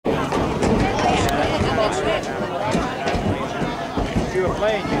No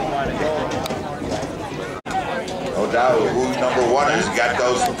doubt who number one is. Got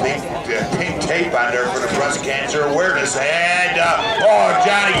those pink tape on there for the breast cancer awareness. And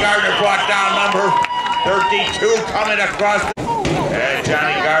Johnny Gardner brought down number 32 coming across. And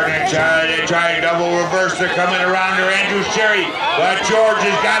Johnny Gardner trying to double reverse. They're coming around to Andrew Sherry, but George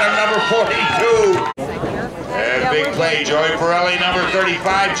has got him number 42. And big play, Joey Pirelli, number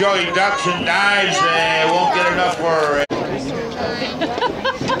 35. Joey ducks and dives and won't get enough for.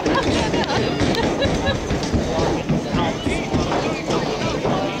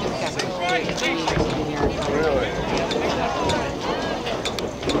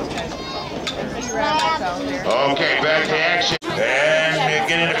 Okay, back to action. And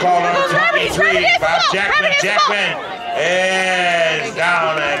getting the call number 23, Bob Jackman. Jackman is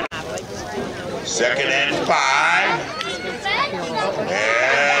down at 2nd and 5.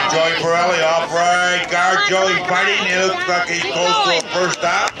 And Joey Pirelli off right guard. Joey fighting. It looks like he's close to a first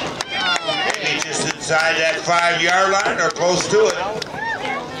down. And he's just inside that 5-yard line or close to it.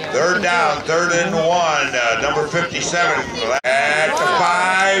 3rd down, 3rd and 1. Number 57 at the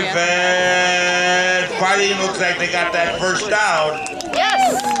 5 and fighting. Looks like they got that first down.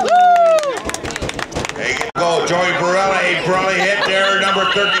 Yes! Woo! They can go. Joey Pirelli. Pirelli hit there. Number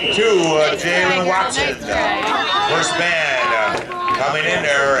 32, Jalen Watson. First man coming in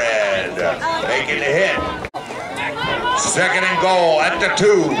there and making the hit. 2nd and goal at the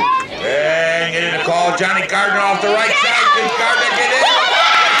 2. And getting the call. Johnny Gardner off the right side. Can Gardner get in?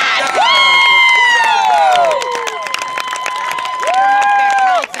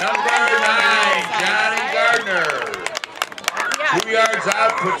 Number 9, Johnny Gardner. 2 yards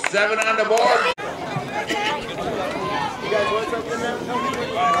out, put 7 on the board.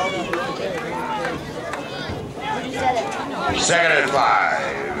 2nd and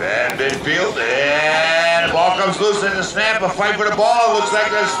 5, and midfield, and the ball comes loose in the snap. A fight for the ball. Looks like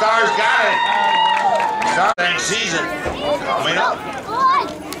the Stars got it. Mustang season coming up.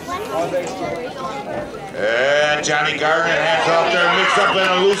 And Johnny Gardner hands off there, mixed up in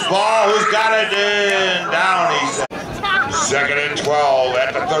a loose ball. Who's got it? And down he's 2nd and 12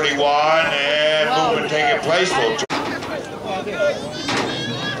 at the 31, and movement taking place.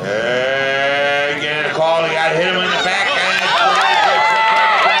 And getting a call, he got hit him in the back. And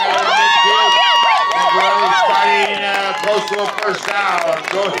fighting close to a first down.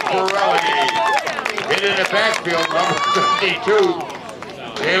 Joey Pirelli hit in the backfield, number 52,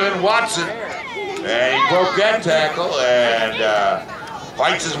 Jalen Watson. And he broke that tackle and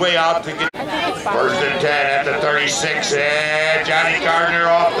fights his way out to get 1st and 10 at the 36. And Johnny Gardner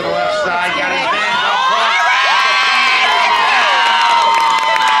off to the left side, got his man up front.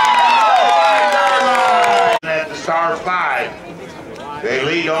 At the Star 5. They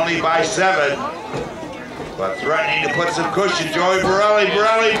lead only by 7, but threatening to put some cushion. Joey Pirelli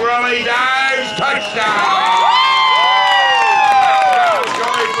dives, touchdown!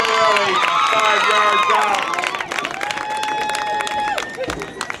 Joey Pirelli, 5 yards out.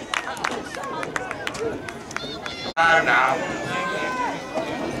 Time now.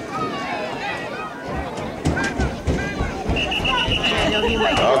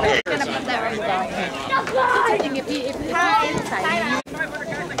 Okay.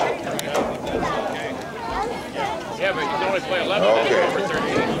 Yeah, but you can only play 11 okay. over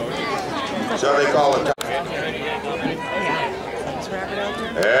 38. So they call it.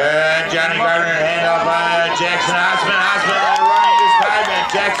 And Johnny Gardner hand off Jackson Osman. Osman running this time, and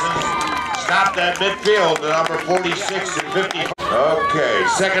Jackson stopped at midfield, number 46 and 55. Okay,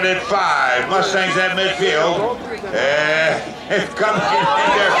 2nd and 5. Mustangs at midfield. And it's coming in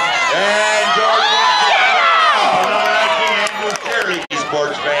there. And George Watson. Oh, no, that's Andrew Sherry,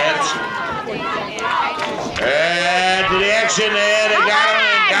 sports fans. And to the action, and they got him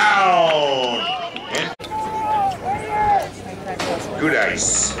down. Good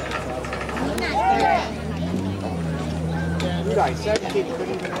ice. Good ice. 17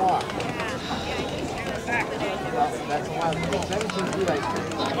 couldn't even walk. That's 17 good ice.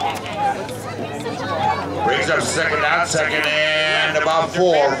 Brings up 2nd down, 2nd and about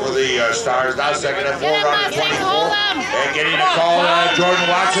 4 for the Stars. Now 2nd and 4, around the 24. And getting a call, Jordan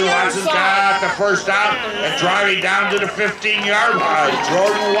Watson. Watson's got the first down and driving down to the 15-yard line.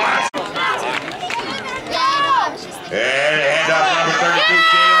 Jordan Watson. And hand off number 32,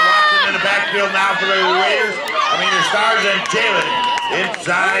 Jalen Watson in the backfield now for the Raiders. The Stars and Jalen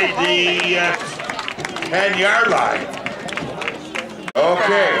inside the 10-yard line.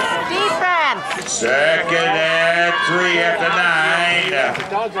 Okay. Defense. 2nd and 3 at the 9.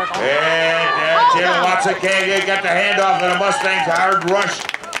 And Jalen Watson can't get the handoff, and the Mustangs hard rush.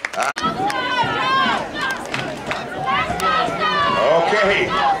 Okay. Okay.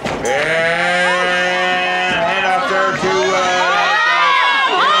 And hand off there to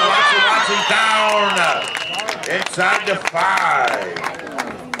Watson down inside the 5.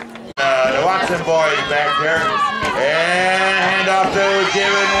 The Watson boys back there. And hand off to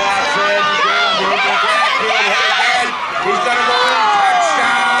Jalen Watson. He's going to go in.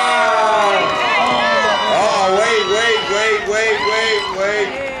 Touchdown. Oh, wait.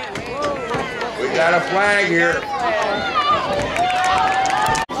 We got a flag here.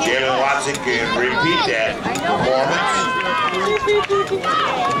 Jalen Watson can repeat that performance.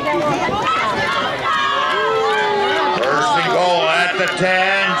 First and goal at the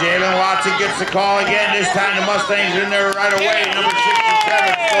 10. Jalen Watson gets the call again. This time the Mustangs in there right away. Number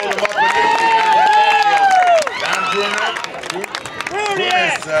 67 slowed him up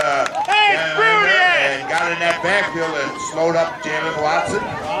and got in that backfield and slowed up Jalen Watson.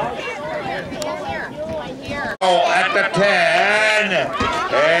 Oh, at the 10.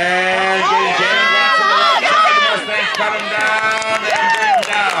 And getting Jalen Watson to the right side. The Mustangs cut him down and bring him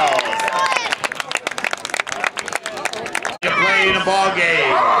down. To play in the ball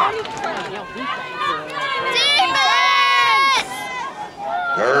game.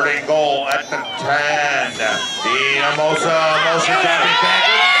 Third and goal at the 10. Motion dropping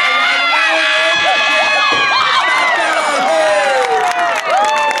back.